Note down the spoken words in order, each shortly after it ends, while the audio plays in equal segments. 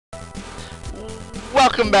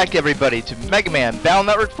Welcome back everybody to Megaman Battle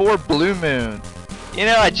Network 4 Blue Moon. You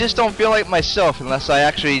know, I just don't feel like myself unless I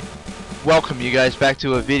actually welcome you guys back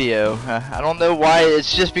to a video. I don't know why,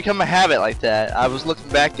 it's just become a habit like that. I was looking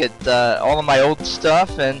back at all of my old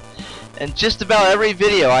stuff, and just about every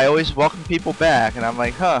video I always welcome people back, and I'm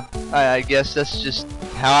like, huh, I guess that's just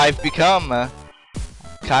how I've become.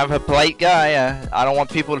 Kind of a polite guy. I don't want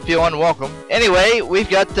people to feel unwelcome. Anyway, we've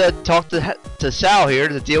got to talk to Sal here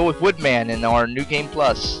to deal with Woodman in our new game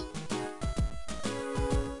plus.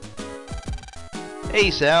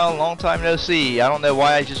 Hey Sal, long time no see. I don't know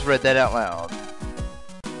why I just read that out loud.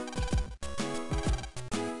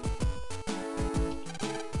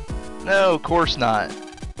 No, of course not.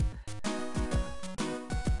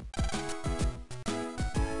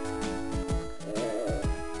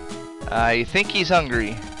 I think he's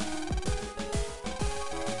hungry.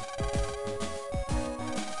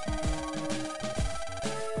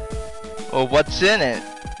 Well, what's in it?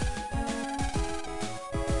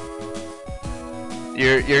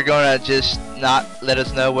 You're gonna just not let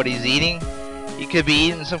us know what he's eating? He could be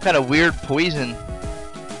eating some kind of weird poison.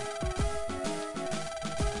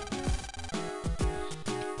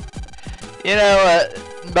 You know,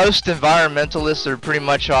 most environmentalists are pretty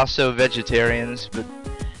much also vegetarians, but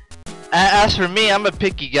as for me, I'm a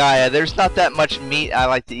picky guy. There's not that much meat I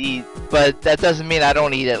like to eat, but that doesn't mean I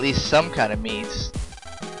don't eat at least some kind of meats.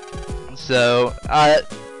 So,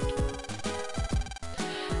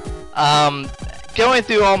 going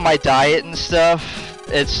through all my diet and stuff,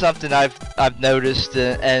 it's something I've noticed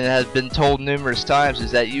and has been told numerous times,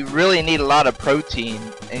 is that you really need a lot of protein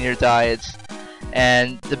in your diets,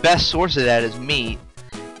 and the best source of that is meat.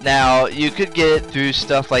 Now, you could get it through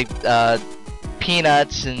stuff like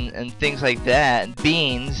peanuts and things like that, and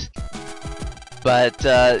beans, but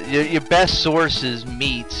your best source is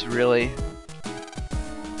meats, really.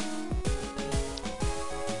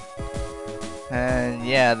 And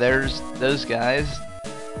yeah, there's those guys.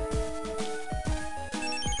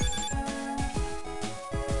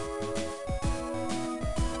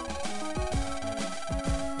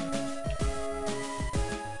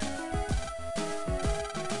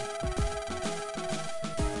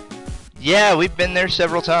 Yeah, we've been there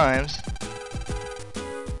several times.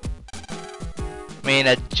 I mean,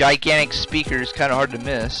 a gigantic speaker is kind of hard to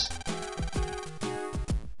miss.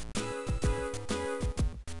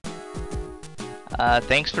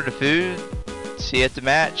 Thanks for the food. See you at the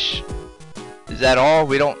match. Is that all?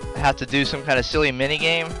 We don't have to do some kind of silly mini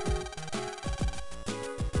game?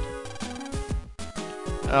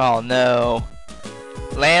 Oh no.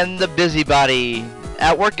 Land the busybody.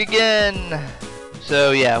 At work again.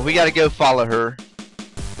 So yeah, we gotta go follow her.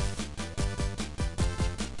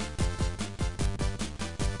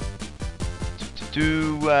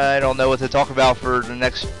 I don't know what to talk about for the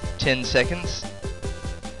next 10 seconds.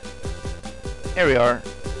 Here we are.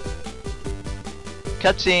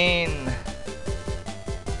 Cutscene.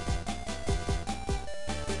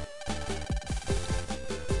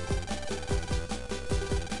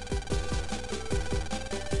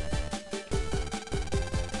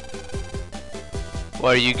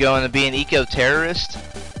 What, are you going to be an eco-terrorist?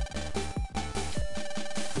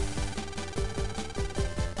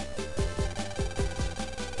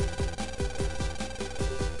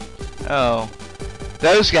 Oh.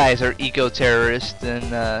 Those guys are eco-terrorists,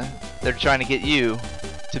 and they're trying to get you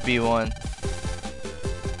to be one.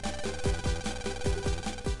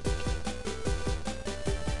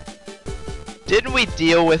 Didn't we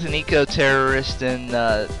deal with an eco-terrorist in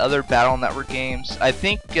other Battle Network games? I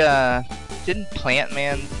think, didn't Plant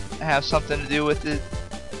Man have something to do with it?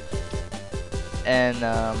 And,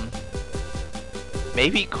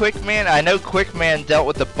 maybe Quick Man? I know Quick Man dealt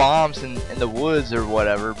with the bombs in the woods or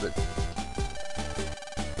whatever, but...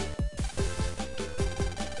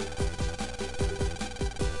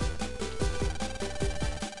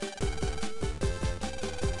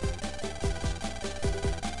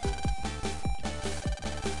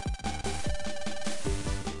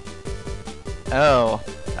 Oh,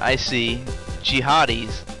 I see.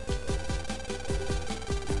 Jihadis.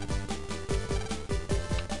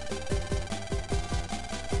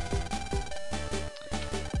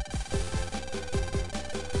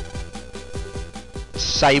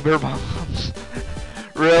 Cyber bombs?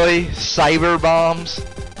 Really? Cyber bombs?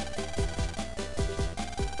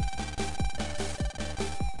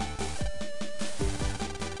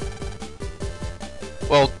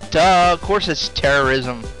 Well, duh, of course it's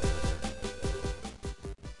terrorism.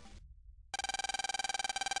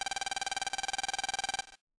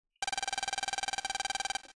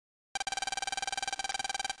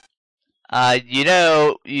 You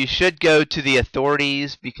know, you should go to the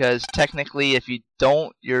authorities, because technically if you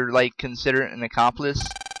don't, you're like considered an accomplice.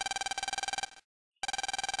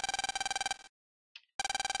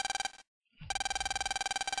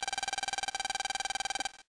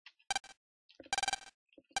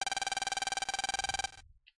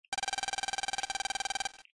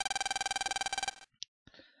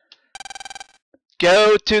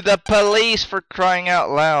 Go to the police, for crying out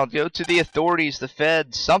loud. Go to the authorities, the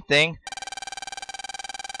feds, something.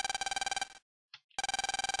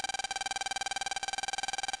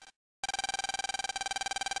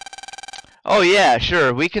 Oh yeah,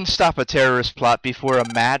 sure, we can stop a terrorist plot before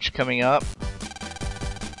a match coming up.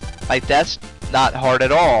 Like, that's not hard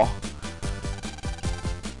at all.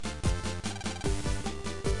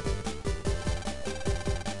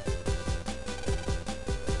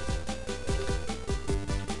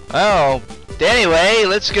 Oh, anyway,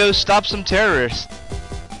 let's go stop some terrorists.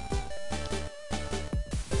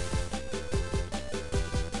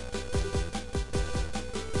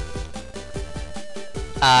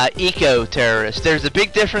 Eco-terrorists. There's a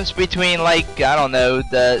big difference between, like, I don't know,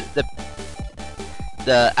 the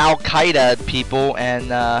Al-Qaeda people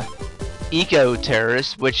and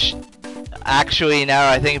eco-terrorists, which actually, now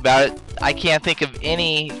that I think about it, I can't think of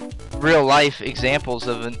any real life examples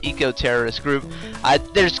of an eco-terrorist group.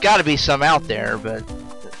 There's got to be some out there, but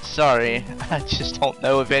sorry, I just don't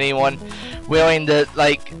know of anyone willing to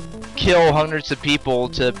like kill hundreds of people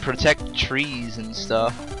to protect trees and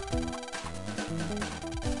stuff.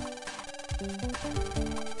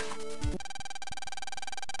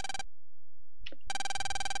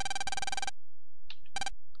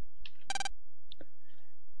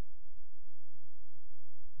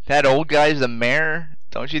 That old guy's the mayor.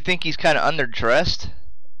 Don't you think he's kind of underdressed?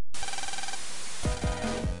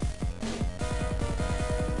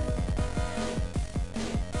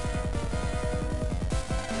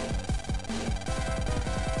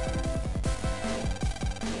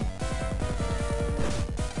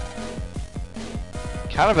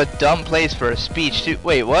 Kind of a dumb place for a speech too.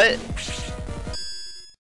 Wait, what?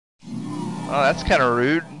 Oh, that's kind of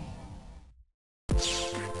rude.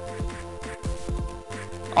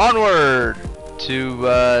 Onward to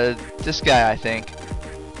this guy, I think.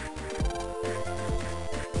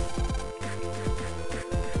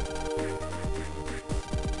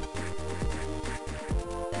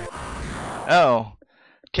 Oh.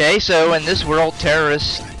 Okay, so in this world,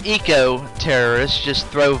 terrorists, eco-terrorists, just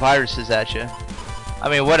throw viruses at you. I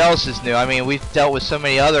mean, what else is new? I mean, we've dealt with so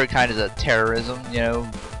many other kinds of terrorism, you know,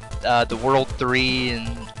 the World 3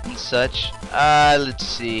 and such. Let's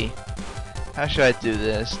see. How should I do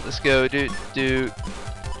this? Let's go do,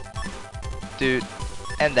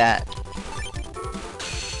 and that.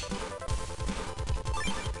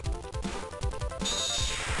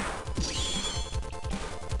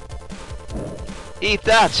 Eat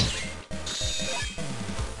that!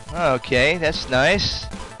 Okay, that's nice.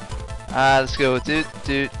 Let's go do,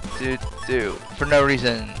 for no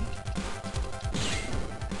reason.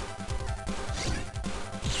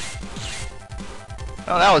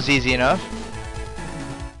 Oh, that was easy enough.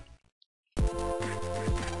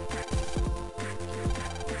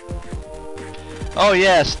 Oh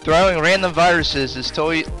yes, throwing random viruses is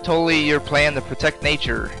totally your plan to protect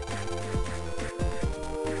nature.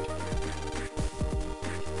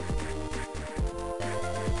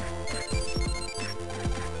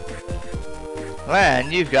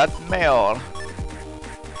 Man, you've got mail.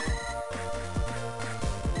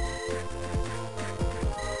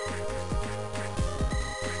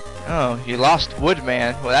 Oh, you lost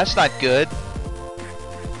Woodman. Well, that's not good.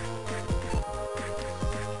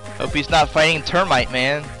 Hope he's not fighting Termite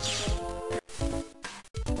Man.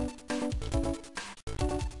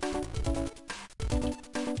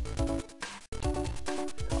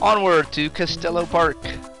 Onward to Costello Park.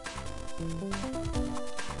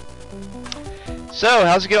 So,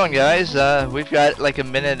 how's it going, guys? We've got like a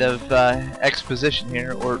minute of exposition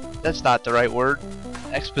here, or that's not the right word.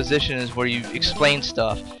 Exposition is where you explain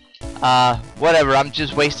stuff. Whatever, I'm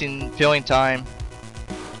just filling time.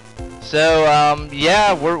 So,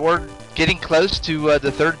 yeah, we're getting close to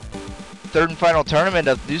the third and final tournament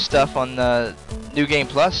of new stuff on New Game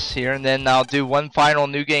Plus here, and then I'll do one final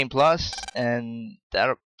New Game Plus, and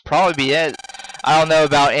that'll probably be it. I don't know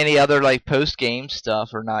about any other like post-game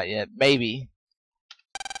stuff or not yet. Maybe.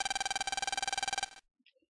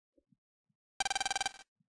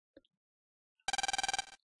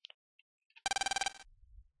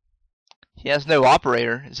 He has no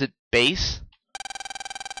operator. Is it Bass?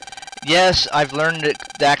 Yes, I've learned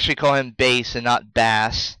to actually call him Bass and not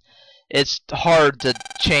Bass. It's hard to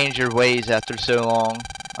change your ways after so long.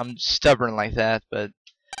 I'm stubborn like that, but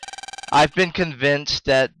I've been convinced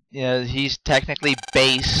that, you know, he's technically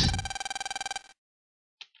bass.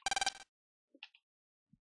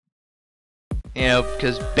 You know,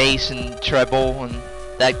 because bass and treble, and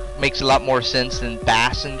that makes a lot more sense than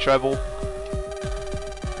bass and treble.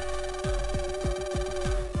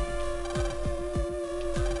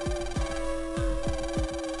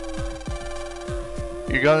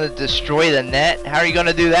 You're gonna destroy the net? How are you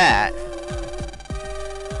gonna do that?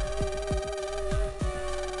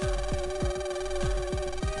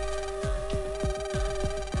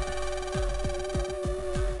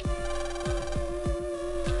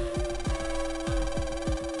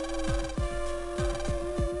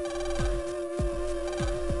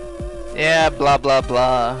 Yeah, blah blah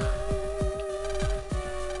blah.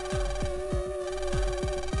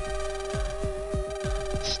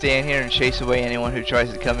 Stand here and chase away anyone who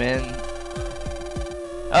tries to come in.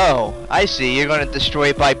 Oh, I see. You're going to destroy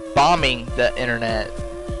it by bombing the internet.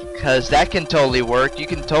 Because that can totally work. You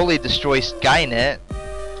can totally destroy Skynet.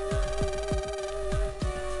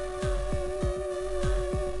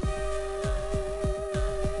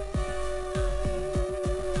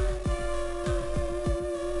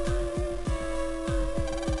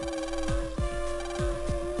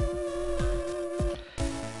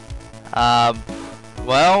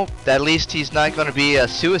 Well, at least he's not going to be a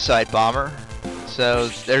suicide bomber. So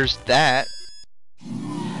there's that.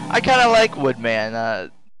 I kind of like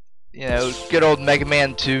Woodman. You know, good old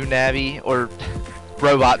Megaman 2 Navi, or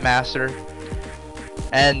Robot Master.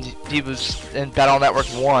 And he was in Battle Network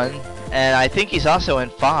 1. And I think he's also in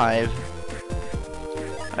 5.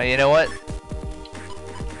 You know what?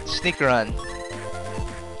 Sneak run.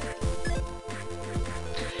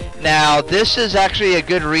 Now, this is actually a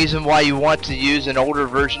good reason why you want to use an older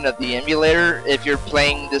version of the emulator if you're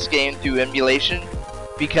playing this game through emulation,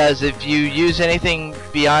 because if you use anything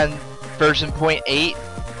beyond version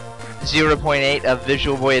 0.8 of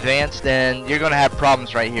Visual Boy Advance, then you're going to have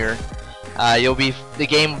problems right here. The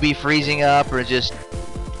game will be freezing up, or just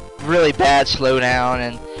really bad slowdown,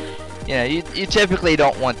 and you know, you typically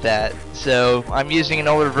don't want that. So I'm using an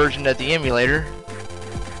older version of the emulator.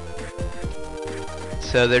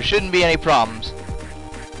 So there shouldn't be any problems.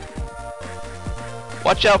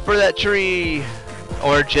 Watch out for that tree,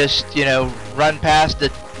 or just, you know, run past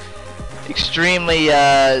it. Extremely,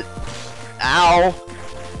 ow.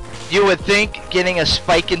 You would think getting a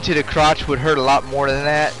spike into the crotch would hurt a lot more than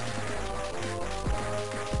that.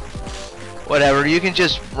 Whatever, you can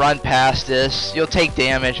just run past this. You'll take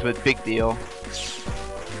damage, but big deal.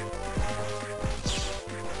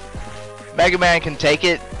 Megaman can take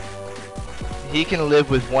it. He can live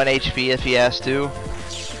with 1 HP if he has to.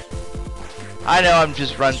 I know I'm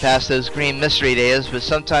just run past those green mystery days, but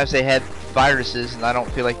sometimes they have viruses and I don't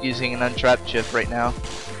feel like using an untrapped chip right now.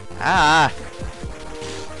 Ah!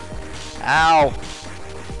 Ow!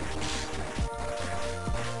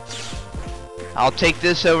 I'll take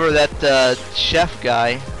this over that chef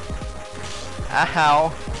guy.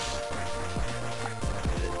 Ow!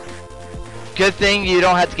 Good thing you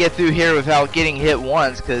don't have to get through here without getting hit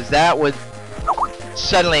once, because that would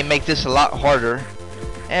suddenly make this a lot harder.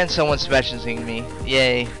 And someone's messaging me.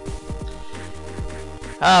 Yay.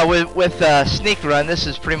 With Sneak Run, this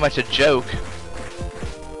is pretty much a joke.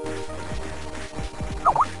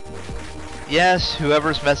 Yes,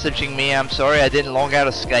 whoever's messaging me, I'm sorry I didn't log out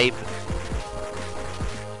of Skype.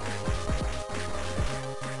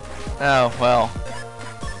 Oh, well.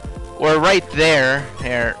 We're right there.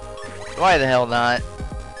 Here. Why the hell not?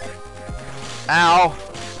 Ow.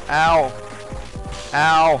 Ow.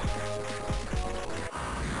 Ow.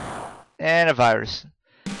 And a virus.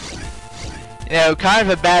 You know, kind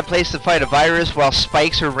of a bad place to fight a virus while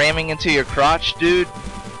spikes are ramming into your crotch, dude.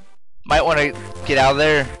 Might want to get out of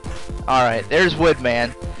there. Alright, there's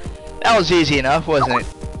Woodman. That was easy enough, wasn't it?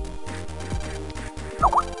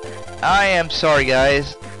 I am sorry,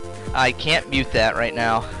 guys. I can't mute that right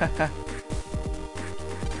now.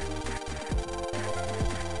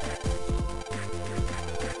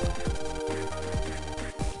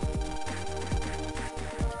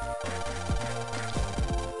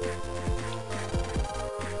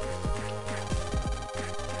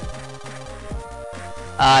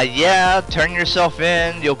 Yeah, turn yourself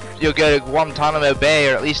in. You'll go to Guantanamo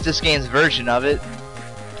Bay, or at least this game's version of it.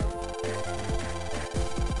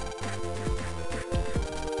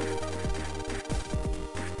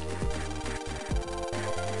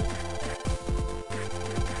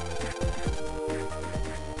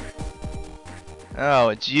 Oh,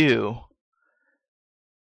 it's you.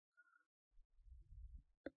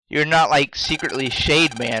 You're not like secretly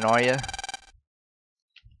Shade Man, are you?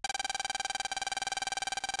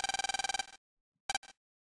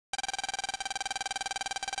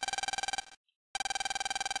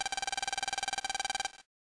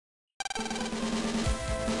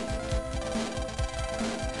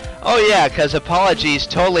 Oh yeah, because apologies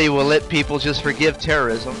totally will let people just forgive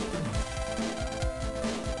terrorism.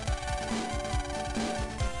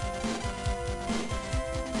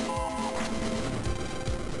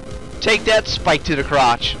 Take that, spike to the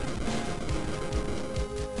crotch.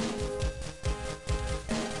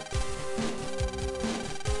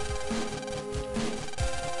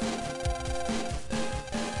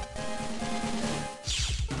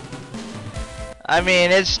 I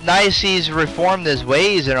mean, it's nice he's reformed his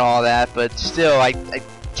ways and all that, but still, I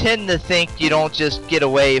tend to think you don't just get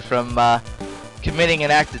away from committing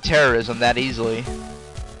an act of terrorism that easily.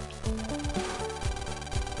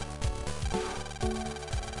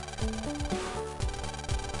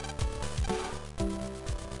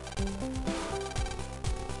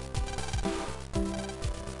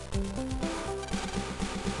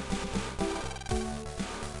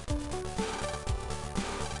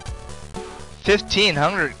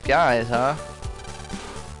 $1,500 guys, huh?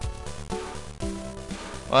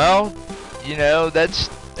 Well, you know, that's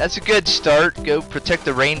a good start. Go protect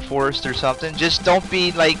the rainforest or something. Just don't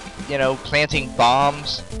be like, you know, planting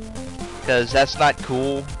bombs, because that's not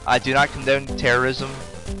cool. I do not condone terrorism.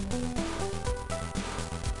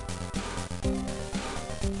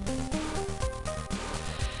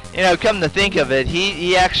 You know, come to think of it,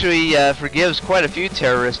 he actually forgives quite a few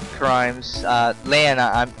terrorist crimes. I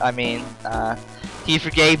mean, he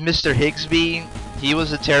forgave Mr. Higsby. He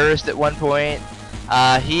was a terrorist at one point.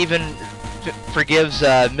 He even forgives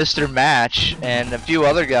Mr. Match and a few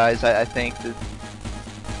other guys, I think.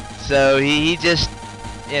 So he just,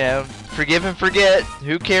 you know, forgive and forget.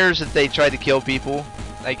 Who cares if they tried to kill people,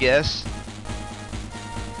 I guess.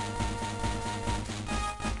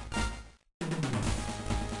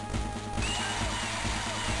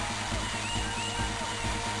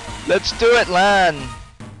 Let's do it, Lan.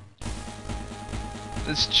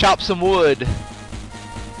 Let's chop some wood.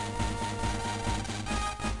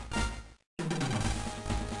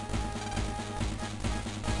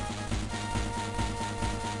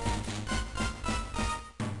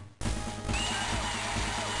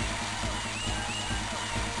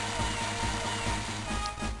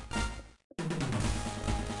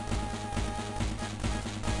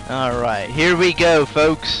 Alright, here we go,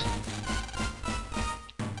 folks.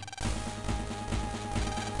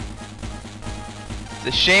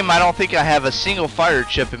 It's a shame I don't think I have a single fire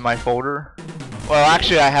chip in my folder. Well,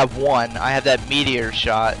 actually I have one. I have that meteor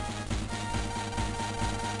shot.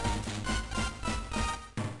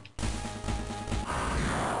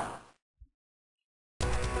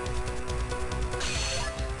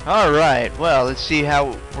 Alright, well, let's see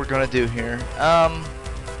how we're gonna do here.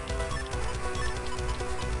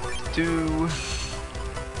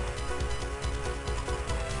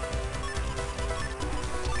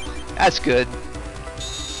 That's good.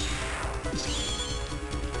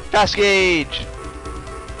 Fast gauge.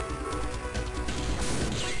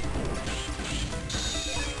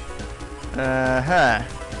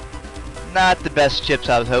 Not the best chips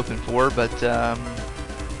I was hoping for, but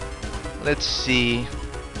let's see.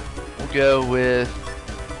 We'll go with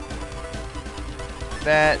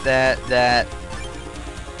that.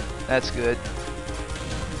 That's good.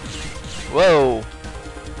 Whoa.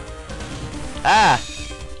 Ah.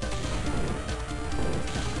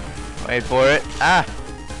 Wait for it. Ah.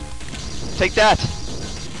 Take that!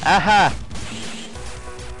 Aha!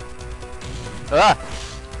 Ah!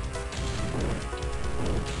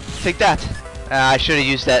 Take that! I should have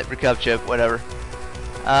used that recup chip, whatever.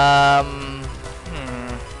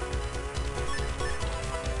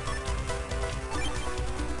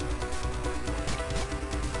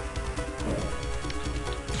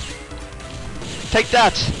 Take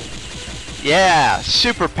that! Yeah!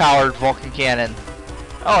 Super powered Vulcan cannon.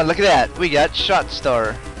 Oh, and look at that! We got Shot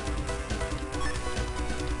Star.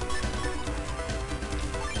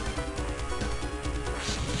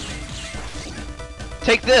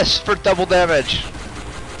 Take this for double damage.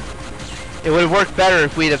 It would have worked better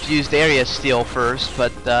if we'd have used area steal first,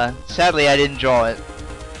 but sadly I didn't draw it.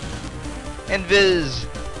 Invis.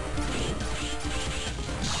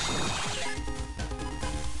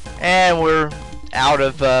 And we're out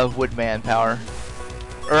of Woodman power.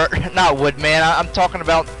 Or not Woodman. I'm talking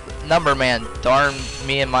about Numberman. Darn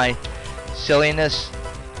me and my silliness.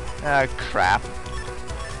 Ah, crap.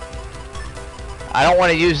 I don't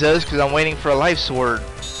want to use those because I'm waiting for a life sword.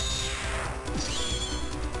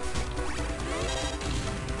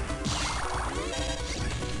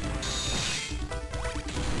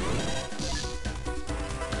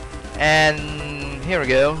 And here we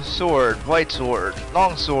go. Sword, white sword,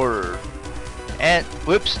 long sword. And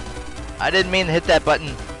whoops. I didn't mean to hit that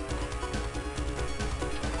button.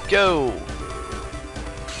 Go.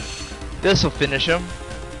 This'll finish him.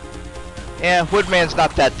 Yeah, Woodman's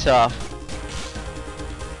not that tough.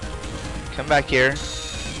 Come back here.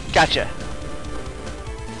 Gotcha.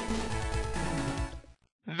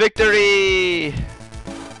 Victory!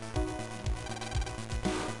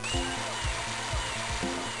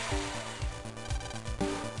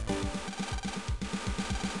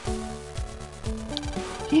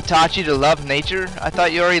 He taught you to love nature? I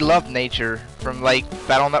thought you already loved nature from like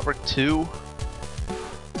Battle Network 2.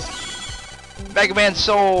 Megaman's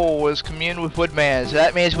soul was communed with Woodman, so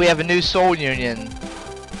that means we have a new soul union.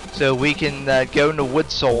 So we can go into Wood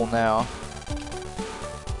Soul now.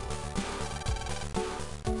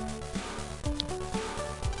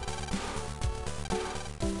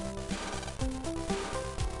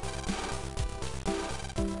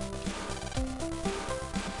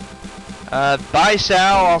 Bye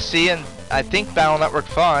Sal, I'll see you in, I think, Battle Network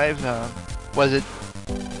 5. Was it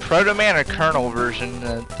Proto Man or Colonel version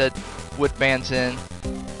that Woodman's in?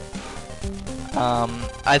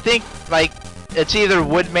 I think, like, it's either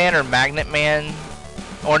Woodman or Magnet Man.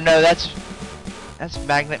 Or no, that's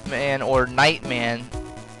Magnet Man or Night Man.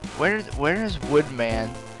 Where is Woodman?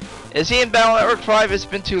 Is he in Battle Network 5? It's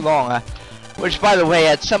been too long. Which, by the way,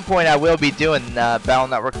 at some point I will be doing Battle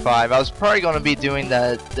Network 5. I was probably going to be doing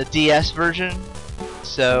the DS version,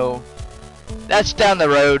 so that's down the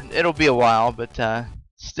road. It'll be a while, but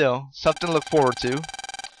still, something to look forward to.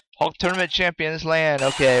 Hulk Tournament Champions Land.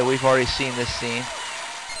 Okay, we've already seen this scene.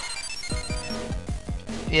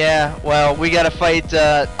 Yeah, well, we gotta fight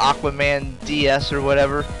Aquaman DS or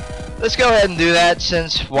whatever. Let's go ahead and do that,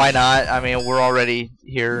 since why not? I mean, we're already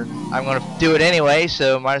here. I'm gonna do it anyway,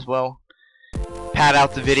 so might as well pad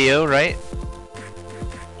out the video, right?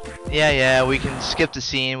 Yeah, we can skip the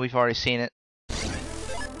scene. We've already seen it.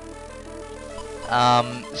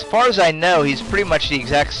 As far as I know, he's pretty much the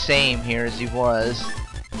exact same here as he was.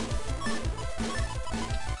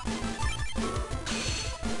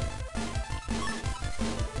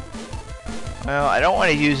 Well, I don't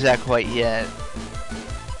want to use that quite yet.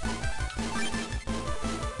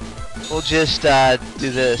 We'll just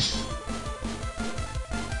do this.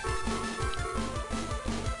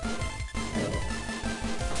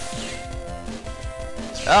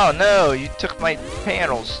 Oh no, you took my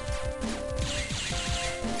panels.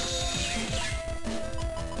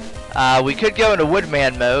 We could go into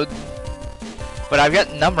Woodman mode, but I've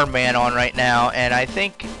got Number Man on right now, and I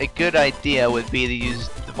think a good idea would be to use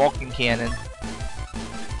the Vulcan Cannon.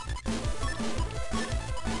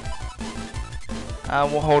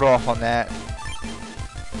 We'll hold off on that.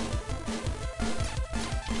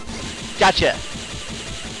 Gotcha!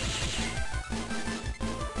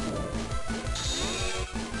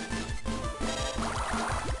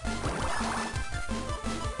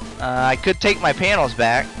 I could take my panels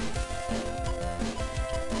back.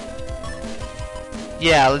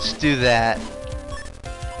 Yeah, let's do that.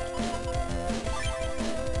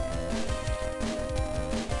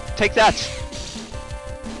 Take that!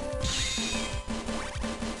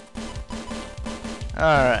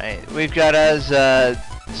 Alright, we've got us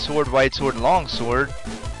sword, white sword, long sword.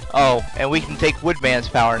 Oh, and we can take Woodman's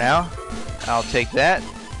power now. I'll take that.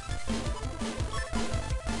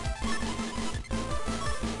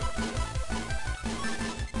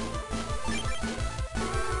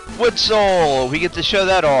 Wood Soul! We get to show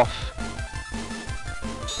that off.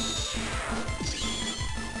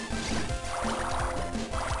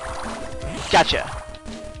 Gotcha!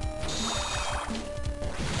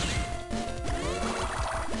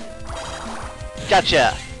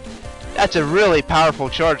 Gotcha! That's a really powerful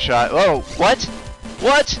charge shot. Oh, what?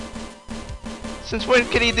 What? Since when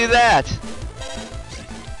can he do that?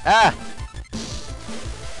 Ah!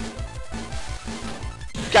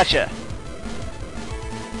 Gotcha!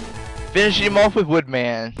 Finishing him off with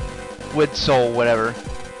Woodman. Wood Soul, whatever.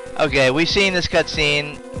 Okay, we've seen this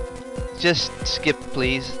cutscene. Just skip,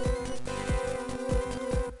 please.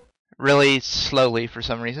 Really slowly for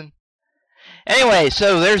some reason. Anyway,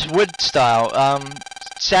 so there's Wood Style.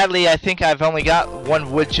 Sadly, I think I've only got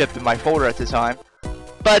one wood chip in my folder at the time.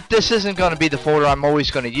 But this isn't going to be the folder I'm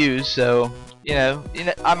always going to use, so you know,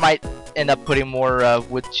 I might end up putting more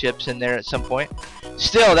wood chips in there at some point.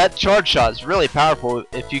 Still, that charge shot is really powerful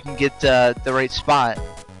if you can get the right spot.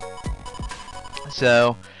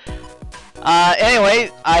 So,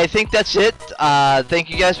 anyway, I think that's it. Thank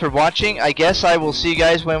you guys for watching. I guess I will see you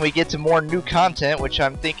guys when we get to more new content, which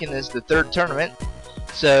I'm thinking is the 3rd tournament.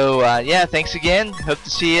 So, yeah, thanks again. Hope to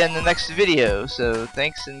see you in the next video. So,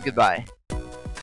 thanks and goodbye.